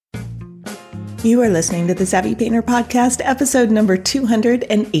You are listening to the Savvy Painter Podcast, episode number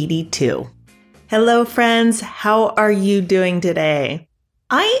 282. Hello, friends. How are you doing today?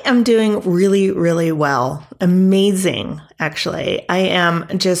 I am doing really, really well. Amazing, actually. I am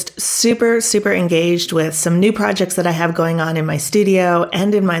just super engaged with some new projects that I have going on in my studio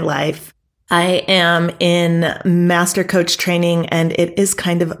and in my life. I am in master coach training, and it is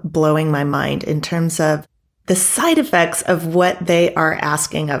kind of blowing my mind in terms of the side effects of what they are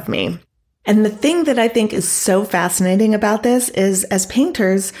asking of me. And the thing that I think is so fascinating about this is, as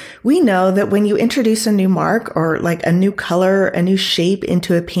painters, we know that when you introduce a new mark or like a new color, a new shape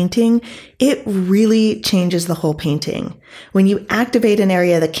into a painting, it really changes the whole painting. When you activate an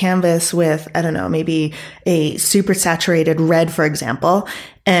area of the canvas with, maybe a super saturated red, for example,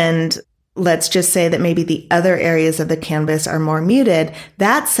 and let's just say that maybe the other areas of the canvas are more muted,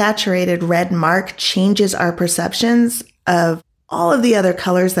 that saturated red mark changes our perceptions of all of the other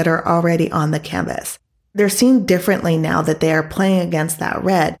colors that are already on the canvas. They're seen differently now that they are playing against that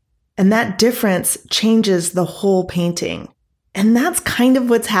red. And that difference changes the whole painting. And that's kind of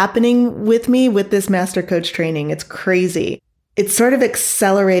what's happening with me with this master coach training. It's crazy. It's sort of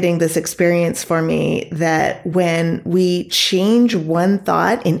accelerating this experience for me that when we change one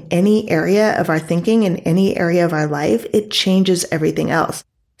thought in any area of our thinking, in any area of our life, it changes everything else.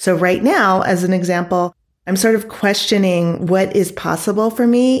 So right now, as an example, I'm sort of questioning what is possible for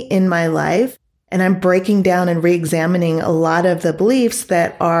me in my life. And I'm breaking down and re-examining a lot of the beliefs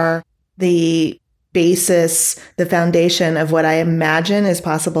that are the basis, the foundation of what I imagine is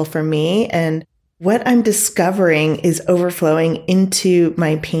possible for me. And what I'm discovering is overflowing into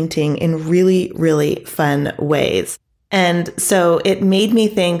my painting in really, really fun ways. And so it made me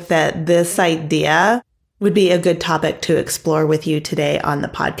think that this idea would be a good topic to explore with you today on the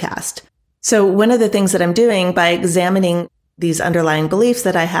podcast. So one of the things that I'm doing by examining these underlying beliefs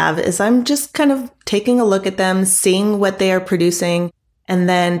that I have is I'm just kind of taking a look at them, seeing what they are producing, and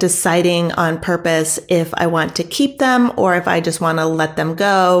then deciding on purpose if I want to keep them or if I just want to let them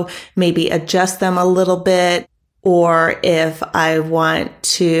go, maybe adjust them a little bit, or if I want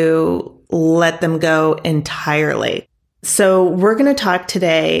to let them go entirely. So we're going to talk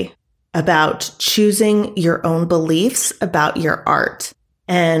today about choosing your own beliefs about your art.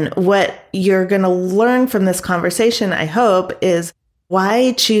 And what you're going to learn from this conversation, I hope, is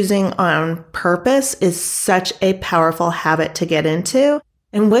why choosing on purpose is such a powerful habit to get into,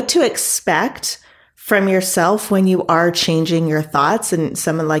 and what to expect from yourself when you are changing your thoughts and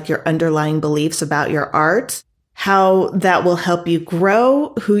some of like your underlying beliefs about your art, how that will help you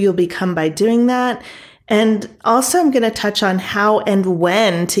grow, who you'll become by doing that. And also I'm going to touch on how and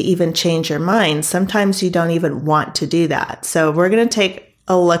when to even change your mind. Sometimes you don't even want to do that. So we're going to take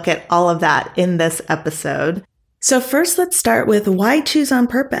a look at all of that in this episode. So first, let's start with why choose on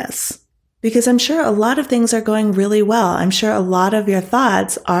purpose? Because I'm sure a lot of things are going really well. I'm sure a lot of your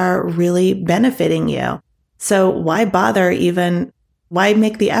thoughts are really benefiting you. So why bother why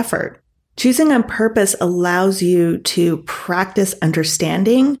make the effort? Choosing on purpose allows you to practice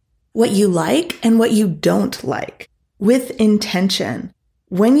understanding what you like and what you don't like with intention.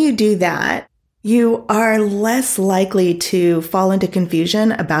 When you do that, you are less likely to fall into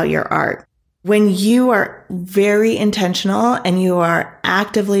confusion about your art. When you are very intentional and you are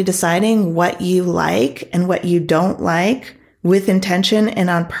actively deciding what you like and what you don't like with intention and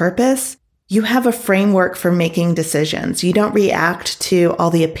on purpose, you have a framework for making decisions. You don't react to all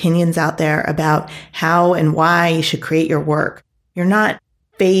the opinions out there about how and why you should create your work. You're not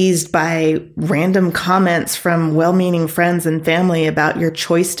fazed by random comments from well-meaning friends and family about your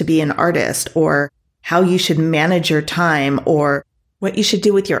choice to be an artist or how you should manage your time or what you should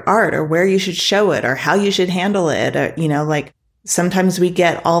do with your art or where you should show it or how you should handle it. Or, sometimes we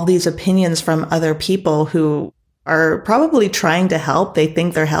get all these opinions from other people who are probably trying to help. They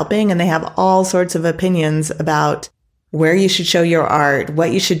think they're helping and they have all sorts of opinions about where you should show your art,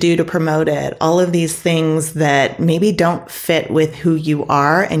 what you should do to promote it, all of these things that maybe don't fit with who you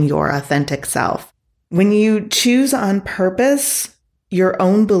are and your authentic self. When you choose on purpose your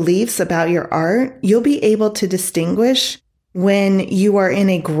own beliefs about your art, you'll be able to distinguish when you are in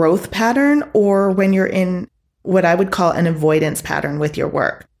a growth pattern or when you're in what I would call an avoidance pattern with your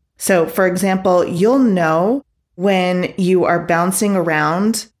work. So, for example, you'll know when you are bouncing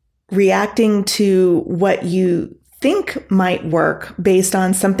around, reacting to what you think might work based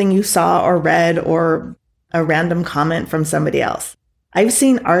on something you saw or read or a random comment from somebody else. I've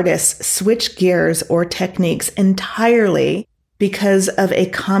seen artists switch gears or techniques entirely because of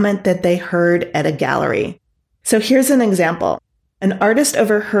a comment that they heard at a gallery. So here's an example. An artist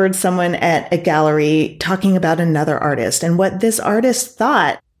overheard someone at a gallery talking about another artist and what this artist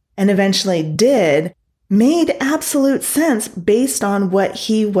thought and eventually did, made absolute sense based on what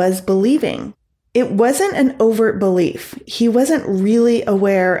he was believing. It wasn't an overt belief. He wasn't really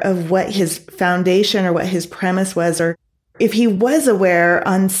aware of what his foundation or what his premise was, or if he was aware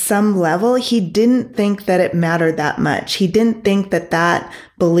on some level, he didn't think that it mattered that much. He didn't think that that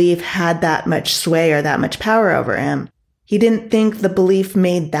belief had that much sway or that much power over him. He didn't think the belief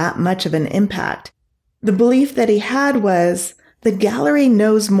made that much of an impact. The belief that he had was, the gallery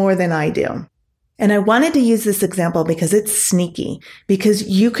knows more than I do. And I wanted to use this example because it's sneaky, because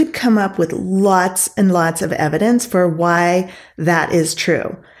you could come up with lots and lots of evidence for why that is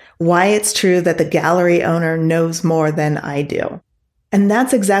true, why it's true that the gallery owner knows more than I do. And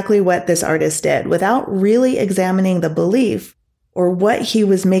that's exactly what this artist did. Without really examining the belief or what he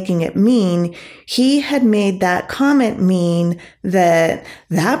was making it mean, he had made that comment mean that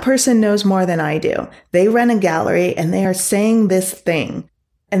that person knows more than I do. They run a gallery and they are saying this thing.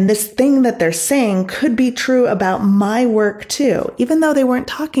 And this thing that they're saying could be true about my work too. Even though they weren't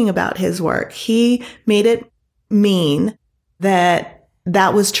talking about his work, he made it mean that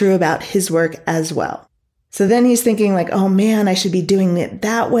that was true about his work as well. So then he's thinking like, oh man, I should be doing it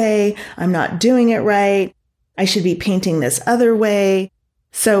that way. I'm not doing it right. I should be painting this other way.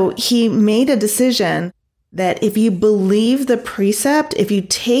 So he made a decision that if you believe the precept, if you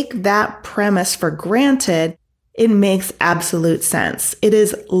take that premise for granted, it makes absolute sense. It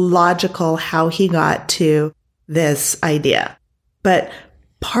is logical how he got to this idea. But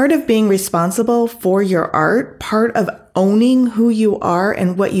part of being responsible for your art, part of owning who you are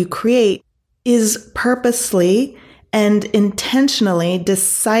and what you create, is purposely and intentionally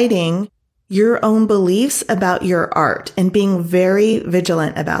deciding your own beliefs about your art and being very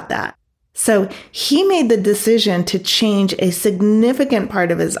vigilant about that. So he made the decision to change a significant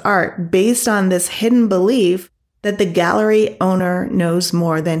part of his art based on this hidden belief that the gallery owner knows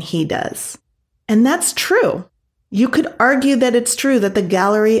more than he does. And that's true. You could argue that it's true that the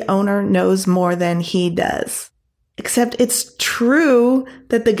gallery owner knows more than he does. Except it's true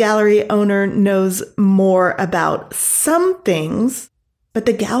that the gallery owner knows more about some things, but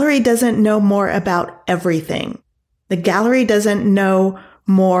the gallery doesn't know more about everything. The gallery doesn't know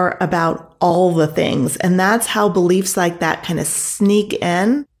more about all the things. And that's how beliefs like that kind of sneak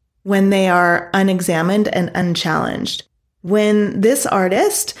in when they are unexamined and unchallenged. When this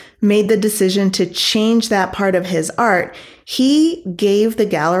artist made the decision to change that part of his art, he gave the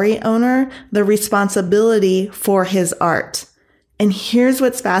gallery owner the responsibility for his art. And here's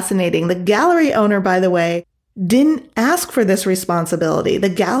what's fascinating. The gallery owner, by the way, didn't ask for this responsibility. The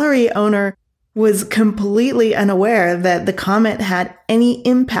gallery owner was completely unaware that the comment had any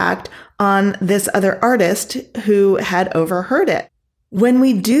impact on this other artist who had overheard it. When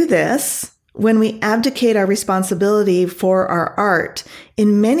we do this, when we abdicate our responsibility for our art,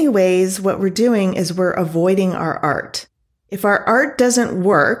 in many ways, what we're doing is we're avoiding our art. If our art doesn't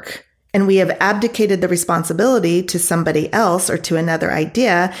work and we have abdicated the responsibility to somebody else or to another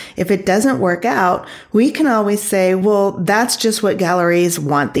idea, if it doesn't work out, we can always say, well, that's just what galleries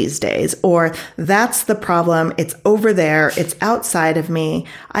want these days, or that's the problem. It's over there. It's outside of me.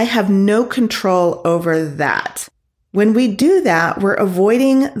 I have no control over that. When we do that, we're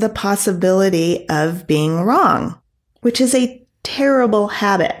avoiding the possibility of being wrong, which is a terrible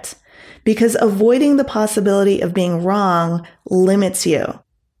habit because avoiding the possibility of being wrong limits you.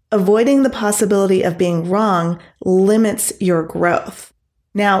 Avoiding the possibility of being wrong limits your growth.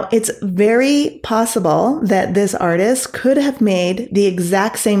 Now, it's very possible that this artist could have made the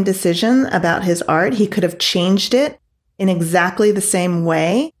exact same decision about his art. He could have changed it in exactly the same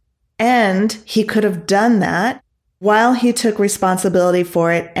way, and he could have done that while he took responsibility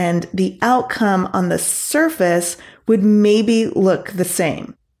for it, and the outcome on the surface would maybe look the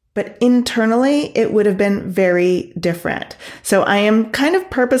same. But internally, it would have been very different. So I am kind of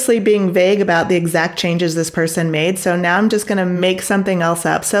purposely being vague about the exact changes this person made. So now I'm just going to make something else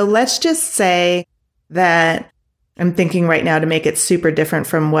up. So let's just say that I'm thinking right now to make it super different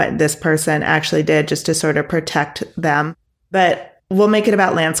from what this person actually did, just to sort of protect them. But we'll make it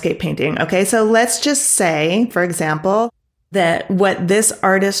about landscape painting. Okay, so let's just say, for example, that what this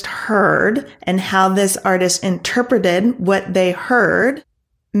artist heard and how this artist interpreted what they heard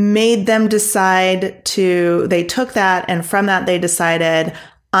made them decide to, they took that, and from that they decided,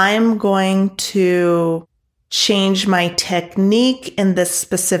 I'm going to change my technique in this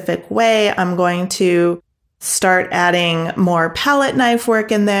specific way. I'm going to start adding more palette knife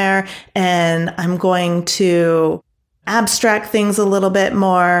work in there, and I'm going to abstract things a little bit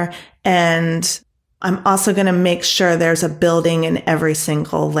more. And I'm also going to make sure there's a building in every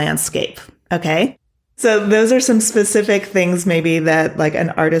single landscape. Okay. So those are some specific things maybe that like an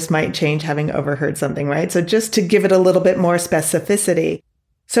artist might change having overheard something, right? So just to give it a little bit more specificity.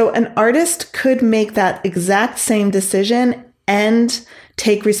 So an artist could make that exact same decision and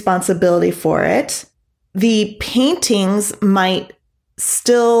take responsibility for it. The paintings might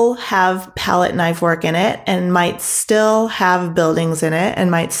still have palette knife work in it and might still have buildings in it and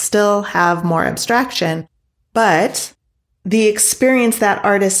might still have more abstraction, but the experience that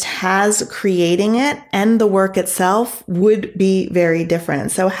artist has creating it and the work itself would be very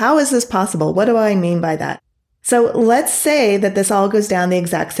different. So how is this possible? What do I mean by that? So let's say that this all goes down the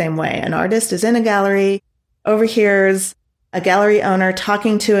exact same way. An artist is in a gallery, overhears a gallery owner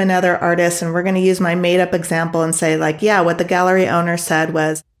talking to another artist, and we're going to use my made up example and say like, yeah, what the gallery owner said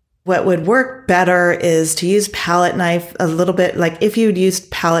was, what would work better is to use palette knife a little bit. Like if you'd used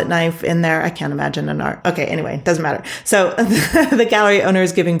palette knife in there, I can't imagine an art. Okay, anyway, doesn't matter. So the gallery owner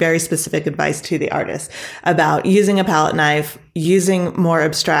is giving very specific advice to the artist about using a palette knife, using more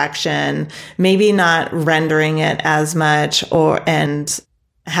abstraction, maybe not rendering it as much, and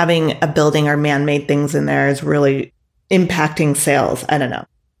having a building or man-made things in there is really impacting sales. I don't know.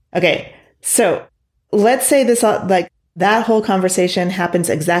 Okay, so let's say this that whole conversation happens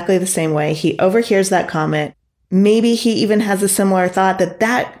exactly the same way. He overhears that comment. Maybe he even has a similar thought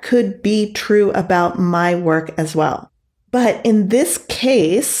that could be true about my work as well. But in this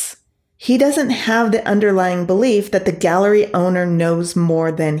case, he doesn't have the underlying belief that the gallery owner knows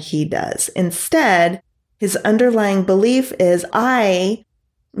more than he does. Instead, his underlying belief is, I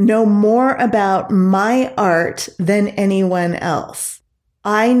know more about my art than anyone else.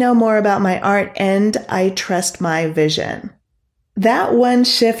 I know more about my art and I trust my vision. That one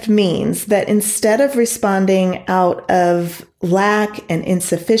shift means that instead of responding out of lack and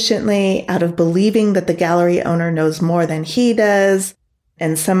insufficiently, out of believing that the gallery owner knows more than he does,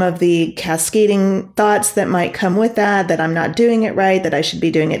 and some of the cascading thoughts that might come with that I'm not doing it right, that I should be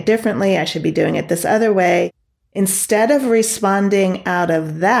doing it differently, I should be doing it this other way. Instead of responding out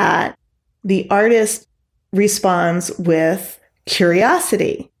of that, the artist responds with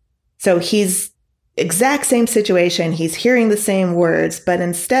curiosity. So he's exact same situation. He's hearing the same words, but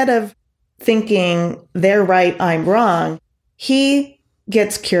instead of thinking they're right, I'm wrong, he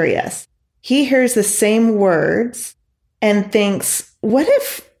gets curious. He hears the same words and thinks, what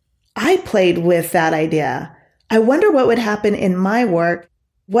if I played with that idea? I wonder what would happen in my work,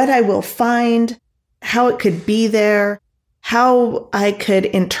 what I will find, how it could be there, how I could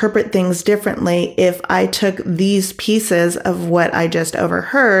interpret things differently if I took these pieces of what I just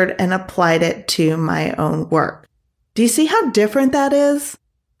overheard and applied it to my own work. Do you see how different that is?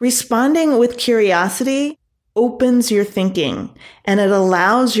 Responding with curiosity opens your thinking and it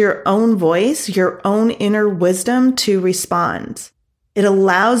allows your own voice, your own inner wisdom to respond. It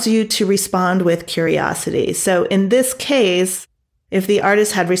allows you to respond with curiosity. So in this case, if the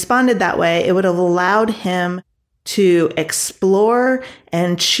artist had responded that way, it would have allowed him to explore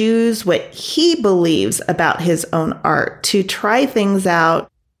and choose what he believes about his own art, to try things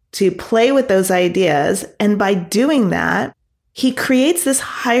out, to play with those ideas. And by doing that, he creates this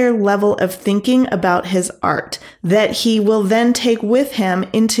higher level of thinking about his art that he will then take with him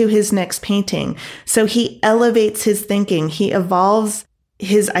into his next painting. So he elevates his thinking. He evolves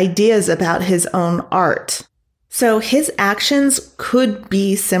his ideas about his own art. So his actions could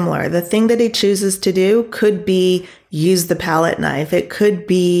be similar. The thing that he chooses to do could be use the palette knife. It could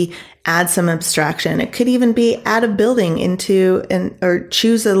be add some abstraction. It could even be add a building or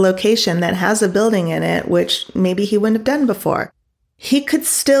choose a location that has a building in it, which maybe he wouldn't have done before. He could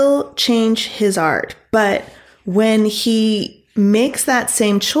still change his art, but when he makes that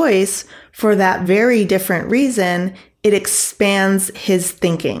same choice for that very different reason, it expands his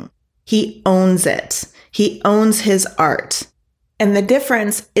thinking. He owns it. He owns his art. And the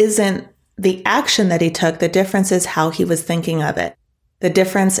difference isn't the action that he took. The difference is how he was thinking of it. The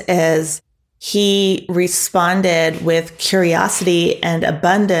difference is he responded with curiosity and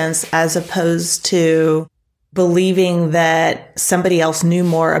abundance as opposed to believing that somebody else knew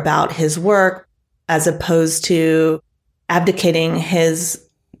more about his work, as opposed to abdicating his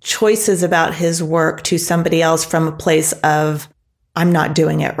choices about his work to somebody else from a place of, I'm not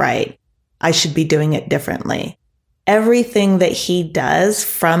doing it right. I should be doing it differently. Everything that he does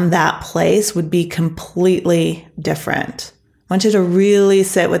from that place would be completely different. I want you to really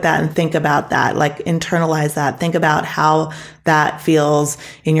sit with that and think about that, like internalize that. Think about how that feels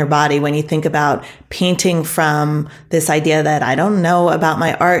in your body when you think about painting from this idea that I don't know about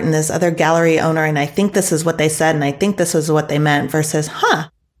my art and this other gallery owner, and I think this is what they said, and I think this is what they meant, versus,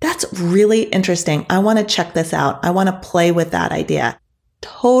 that's really interesting. I want to check this out. I want to play with that idea.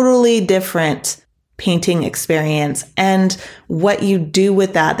 Totally different painting experience and what you do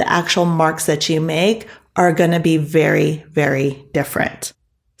with that, the actual marks that you make, are going to be very, very different.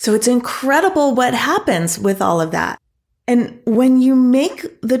 So it's incredible what happens with all of that. And when you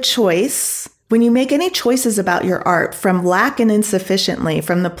make the choice, when you make any choices about your art from lack and insufficiently,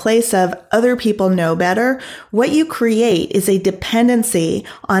 from the place of other people know better, what you create is a dependency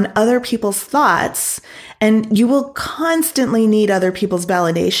on other people's thoughts, and you will constantly need other people's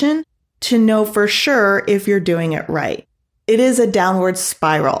validation to know for sure if you're doing it right. It is a downward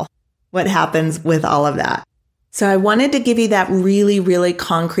spiral, what happens with all of that. So I wanted to give you that really, really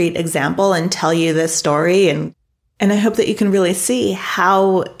concrete example and tell you this story. And I hope that you can really see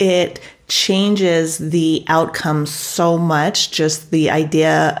how it changes the outcome so much, just the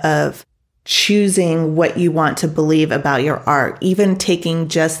idea of choosing what you want to believe about your art, even taking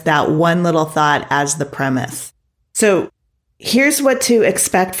just that one little thought as the premise. So here's what to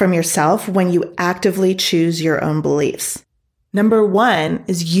expect from yourself when you actively choose your own beliefs. Number one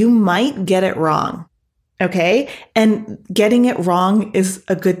is you might get it wrong. Okay. And getting it wrong is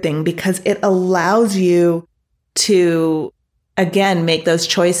a good thing because it allows you to, again, make those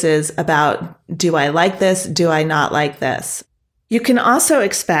choices about, do I like this? Do I not like this? You can also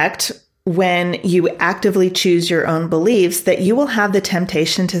expect when you actively choose your own beliefs that you will have the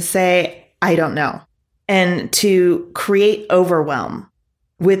temptation to say, I don't know, and to create overwhelm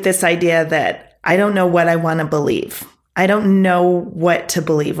with this idea that I don't know what I want to believe. I don't know what to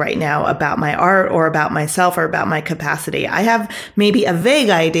believe right now about my art or about myself or about my capacity. I have maybe a vague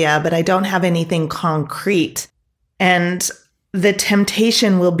idea, but I don't have anything concrete. And the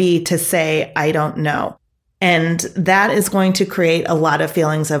temptation will be to say, I don't know. And that is going to create a lot of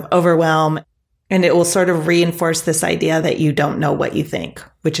feelings of overwhelm. And it will sort of reinforce this idea that you don't know what you think,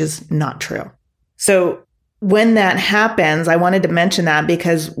 which is not true. So when that happens, I wanted to mention that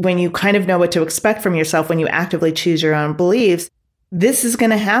because when you kind of know what to expect from yourself, when you actively choose your own beliefs, this is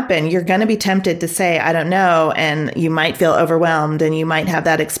going to happen. You're going to be tempted to say, I don't know. And you might feel overwhelmed and you might have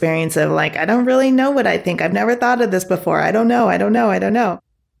that experience of like, I don't really know what I think. I've never thought of this before. I don't know.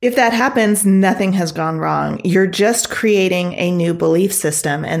 If that happens, nothing has gone wrong. You're just creating a new belief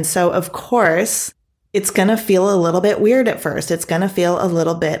system. And so, of course, it's going to feel a little bit weird at first. It's going to feel a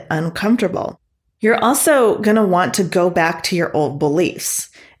little bit uncomfortable. You're also going to want to go back to your old beliefs.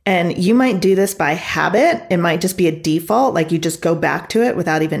 And you might do this by habit. It might just be a default, like you just go back to it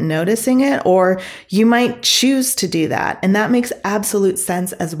without even noticing it. Or you might choose to do that. And that makes absolute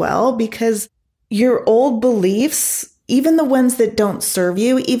sense as well, because your old beliefs, even the ones that don't serve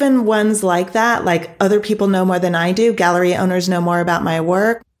you, even ones like that, like other people know more than I do, gallery owners know more about my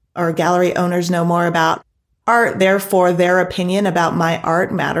work, or gallery owners know more about art, therefore their opinion about my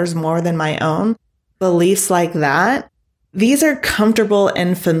art matters more than my own. Beliefs like that, these are comfortable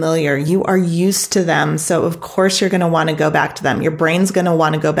and familiar. You are used to them. So of course you're going to want to go back to them. Your brain's going to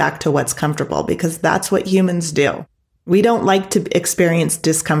want to go back to what's comfortable because that's what humans do. We don't like to experience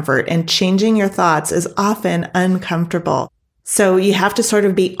discomfort, and changing your thoughts is often uncomfortable. So you have to sort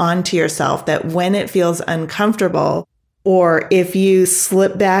of be onto yourself that when it feels uncomfortable, or if you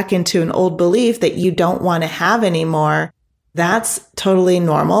slip back into an old belief that you don't want to have anymore, that's totally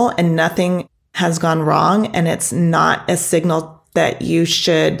normal and nothing has gone wrong. And it's not a signal that you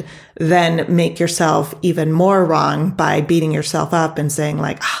should then make yourself even more wrong by beating yourself up and saying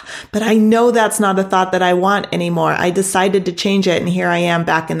like, but I know that's not a thought that I want anymore. I decided to change it. And here I am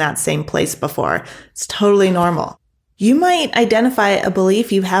back in that same place before. It's totally normal. You might identify a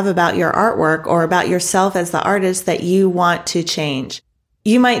belief you have about your artwork or about yourself as the artist that you want to change.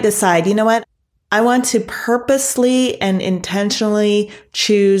 You might decide, you know what? I want to purposely and intentionally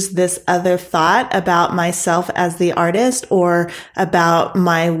choose this other thought about myself as the artist or about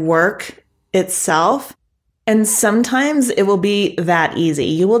my work itself. And sometimes it will be that easy.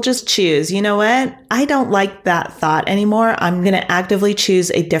 You will just choose, you know what? I don't like that thought anymore. I'm going to actively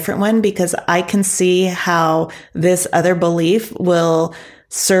choose a different one because I can see how this other belief will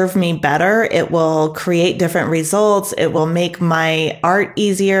serve me better. It will create different results. It will make my art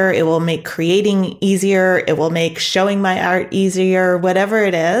easier. It will make creating easier. It will make showing my art easier, whatever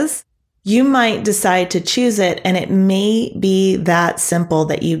it is. You might decide to choose it, and it may be that simple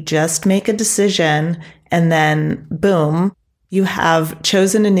that you just make a decision and then boom, you have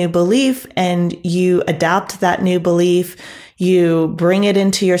chosen a new belief and you adopt that new belief. You bring it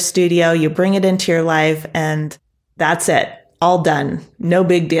into your studio, you bring it into your life, and that's it. All done. No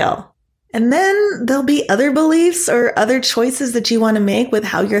big deal. And then there'll be other beliefs or other choices that you want to make with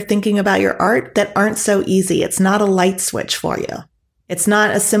how you're thinking about your art that aren't so easy. It's not a light switch for you. It's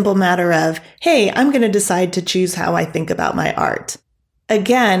not a simple matter of, hey, I'm going to decide to choose how I think about my art.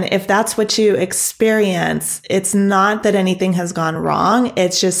 again, if that's what you experience, it's not that anything has gone wrong.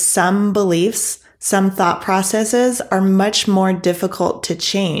 It's just some beliefs, some thought processes are much more difficult to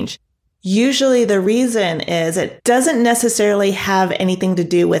change. Usually the reason is it doesn't necessarily have anything to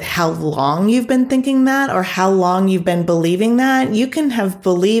do with how long you've been thinking that or how long you've been believing that. You can have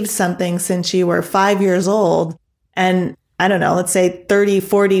believed something since you were 5 years old. And I don't know, let's say 30,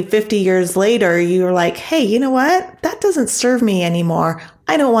 40, 50 years later, you're like, hey, you know what? That doesn't serve me anymore.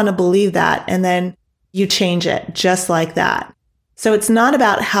 I don't want to believe that. And then you change it just like that. So it's not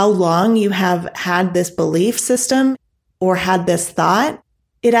about how long you have had this belief system or had this thought.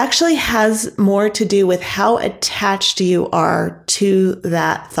 It actually has more to do with how attached you are to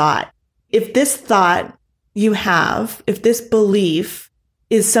that thought. If this thought you have, if this belief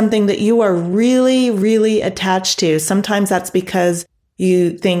is something that you are really, really attached to, sometimes that's because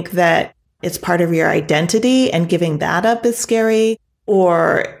you think that it's part of your identity and giving that up is scary,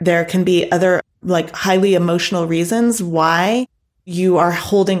 or there can be other like highly emotional reasons why you are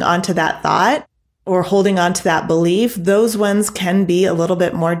holding on to that thought or holding on to that belief. Those ones can be a little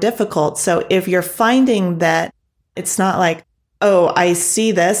bit more difficult. So if you're finding that it's not like, oh, I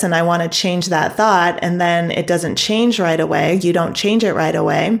see this and I want to change that thought, and then it doesn't change right away, you don't change it right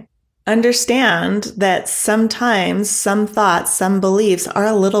away, understand that sometimes some thoughts, some beliefs are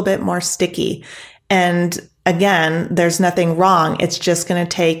a little bit more sticky. And again, there's nothing wrong. It's just going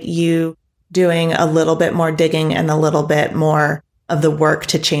to take you doing a little bit more digging and a little bit more of the work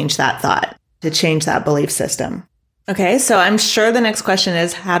to change that thought, to change that belief system. Okay, so I'm sure the next question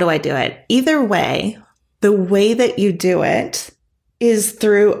is, how do I do it? Either way, the way that you do it is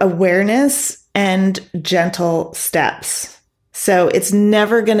through awareness and gentle steps. So it's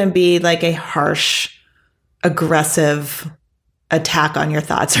never going to be like a harsh, aggressive attack on your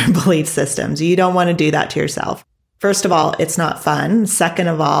thoughts or belief systems. You don't want to do that to yourself. First of all, it's not fun. Second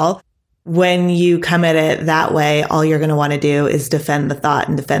of all, when you come at it that way, all you're going to want to do is defend the thought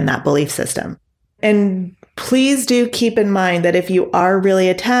and defend that belief system. And please do keep in mind that if you are really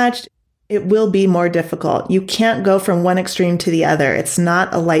attached, it will be more difficult. You can't go from one extreme to the other. It's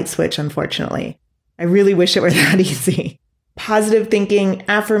not a light switch, unfortunately. I really wish it were that easy. Positive thinking,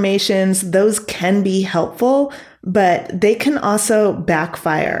 affirmations, those can be helpful, but they can also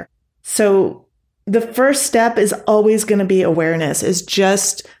backfire. So the first step is always going to be awareness, is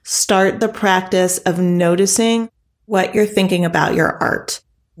just start the practice of noticing what you're thinking about your art,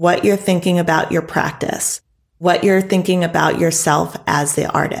 what you're thinking about your practice, what you're thinking about yourself as the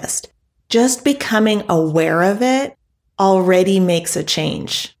artist. Just becoming aware of it already makes a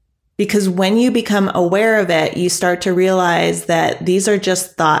change. Because when you become aware of it, you start to realize that these are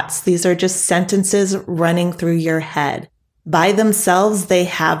just thoughts. These are just sentences running through your head. By themselves, they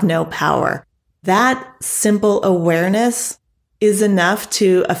have no power. That simple awareness is enough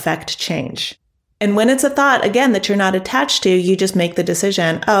to affect change. And when it's a thought, again, that you're not attached to, you just make the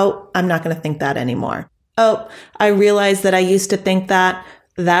decision, oh, I'm not going to think that anymore. Oh, I realize that I used to think that.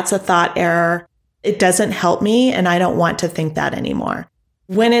 That's a thought error. It doesn't help me, and I don't want to think that anymore.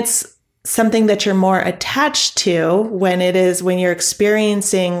 When it's something that you're more attached to, when you're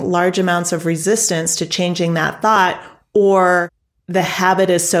experiencing large amounts of resistance to changing that thought, or the habit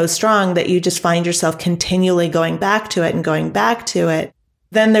is so strong that you just find yourself continually going back to it and going back to it,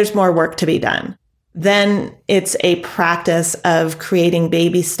 then there's more work to be done. Then it's a practice of creating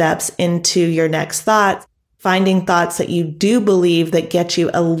baby steps into your next thought, finding thoughts that you do believe that get you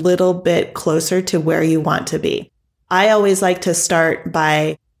a little bit closer to where you want to be. I always like to start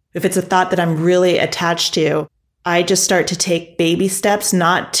by, if it's a thought that I'm really attached to, I just start to take baby steps,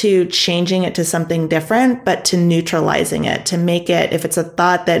 not to changing it to something different, but to neutralizing it, to make it, if it's a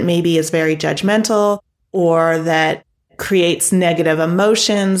thought that maybe is very judgmental or that creates negative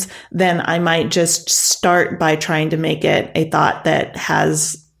emotions, then I might just start by trying to make it a thought that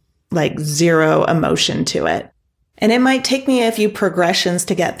has like zero emotion to it. And it might take me a few progressions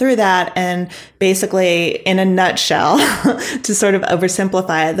to get through that. And basically, in a nutshell, to sort of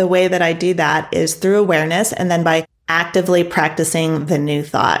oversimplify it, the way that I do that is through awareness and then by actively practicing the new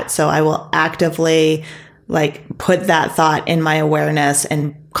thought. So I will actively put that thought in my awareness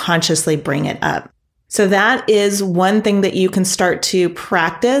and consciously bring it up. So that is one thing that you can start to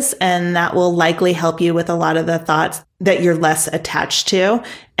practice, and that will likely help you with a lot of the thoughts that you're less attached to.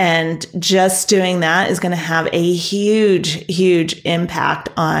 And just doing that is going to have a huge, huge impact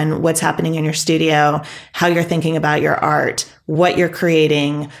on what's happening in your studio, how you're thinking about your art, what you're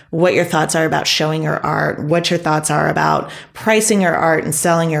creating, what your thoughts are about showing your art, what your thoughts are about pricing your art and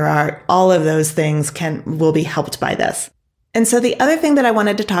selling your art. All of those things will be helped by this. And so the other thing that I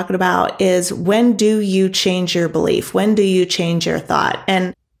wanted to talk about is, when do you change your belief? When do you change your thought?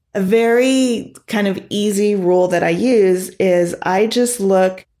 And a very kind of easy rule that I use is I just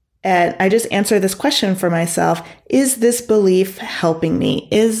answer this question for myself. Is this belief helping me?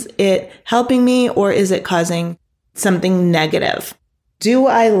 Is it helping me, or is it causing something negative? Do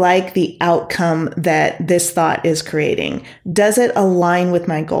I like the outcome that this thought is creating? Does it align with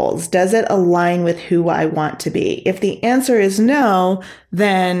my goals? Does it align with who I want to be? If the answer is no,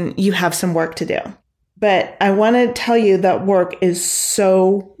 then you have some work to do. But I want to tell you that work is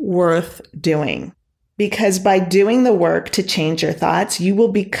so worth doing, because by doing the work to change your thoughts, you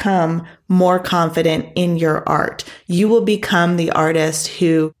will become more confident in your art. You will become the artist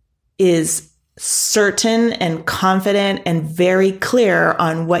who is certain and confident and very clear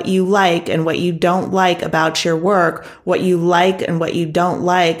on what you like and what you don't like about your work, what you like and what you don't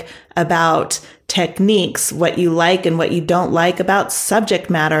like about techniques, what you like and what you don't like about subject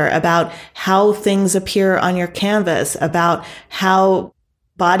matter, about how things appear on your canvas, about how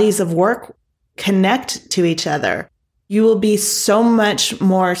bodies of work connect to each other. You will be so much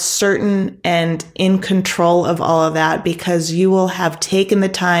more certain and in control of all of that, because you will have taken the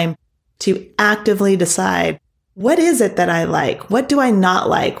time to actively decide, what is it that I like? What do I not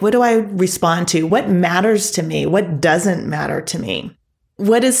like? What do I respond to? What matters to me? What doesn't matter to me?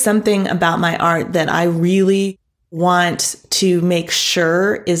 What is something about my art that I really want to make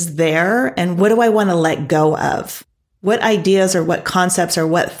sure is there? And what do I want to let go of? What ideas or what concepts or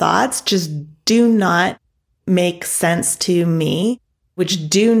what thoughts just do not make sense to me, which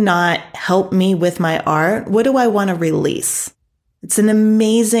do not help me with my art? What do I want to release? It's an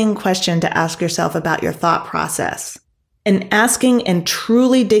amazing question to ask yourself about your thought process. And asking and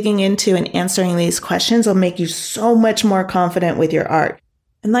truly digging into and answering these questions will make you so much more confident with your art.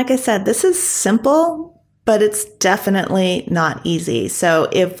 And like I said, this is simple, but it's definitely not easy. So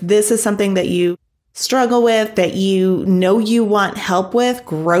if this is something that you struggle with, that you know you want help with,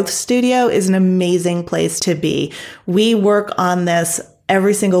 Growth Studio is an amazing place to be. We work on this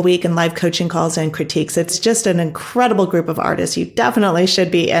every single week in live coaching calls and critiques. It's just an incredible group of artists. You definitely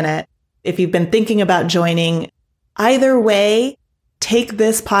should be in it. If you've been thinking about joining, either way, take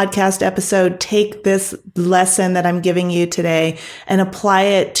this podcast episode, take this lesson that I'm giving you today and apply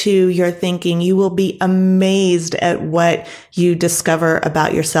it to your thinking. You will be amazed at what you discover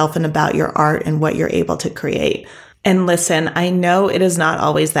about yourself and about your art and what you're able to create. And listen, I know it is not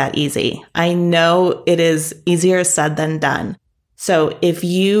always that easy. I know it is easier said than done. So if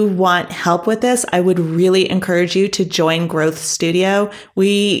you want help with this, I would really encourage you to join Growth Studio.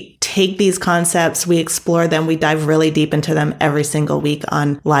 We take these concepts, we explore them, we dive really deep into them every single week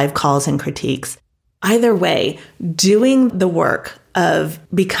on live calls and critiques. Either way, doing the work of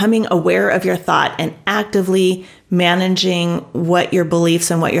becoming aware of your thought and actively managing what your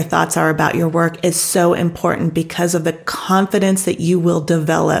beliefs and what your thoughts are about your work is so important, because of the confidence that you will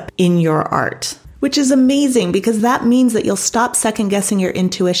develop in your art. Which is amazing, because that means that you'll stop second guessing your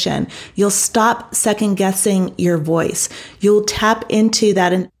intuition. You'll stop second guessing your voice. You'll tap into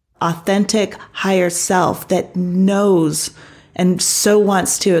that authentic higher self that knows and so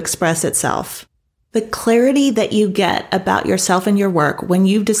wants to express itself. The clarity that you get about yourself and your work when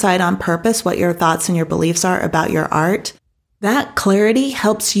you decide on purpose what your thoughts and your beliefs are about your art, that clarity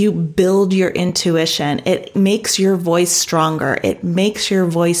helps you build your intuition. It makes your voice stronger. It makes your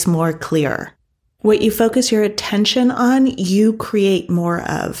voice more clear. What you focus your attention on, you create more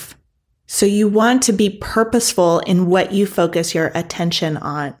of. So you want to be purposeful in what you focus your attention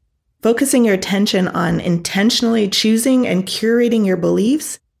on. Focusing your attention on intentionally choosing and curating your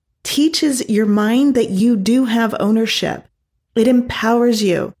beliefs teaches your mind that you do have ownership. It empowers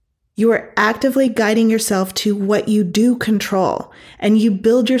you. You are actively guiding yourself to what you do control, and you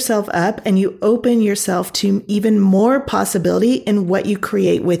build yourself up and you open yourself to even more possibility in what you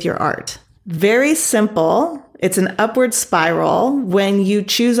create with your art. Very simple. It's an upward spiral. When you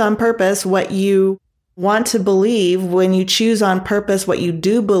choose on purpose what you want to believe, when you choose on purpose what you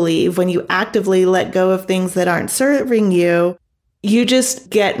do believe, when you actively let go of things that aren't serving you, you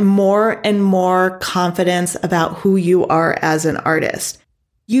just get more and more confidence about who you are as an artist.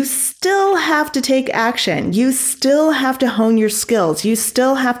 You still have to take action. You still have to hone your skills. You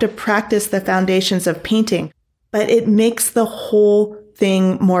still have to practice the foundations of painting, but it makes the whole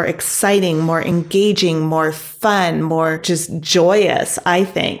thing more exciting, more engaging, more fun, more just joyous, I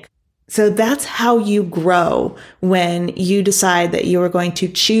think. So that's how you grow, when you decide that you are going to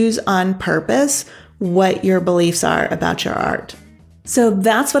choose on purpose what your beliefs are about your art. So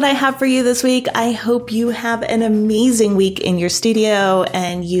that's what I have for you this week. I hope you have an amazing week in your studio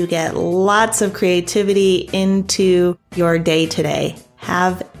and you get lots of creativity into your day today.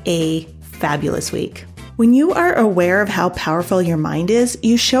 Have a fabulous week. When you are aware of how powerful your mind is,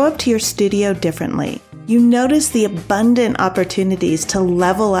 you show up to your studio differently. You notice the abundant opportunities to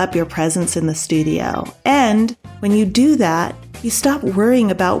level up your presence in the studio. And when you do that, you stop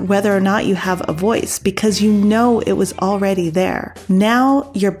worrying about whether or not you have a voice because you know it was already there.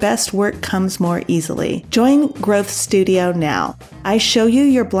 Now your best work comes more easily. Join Growth Studio now. I show you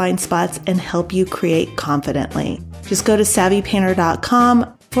your blind spots and help you create confidently. Just go to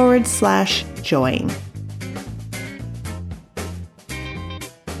savvypainter.com/join.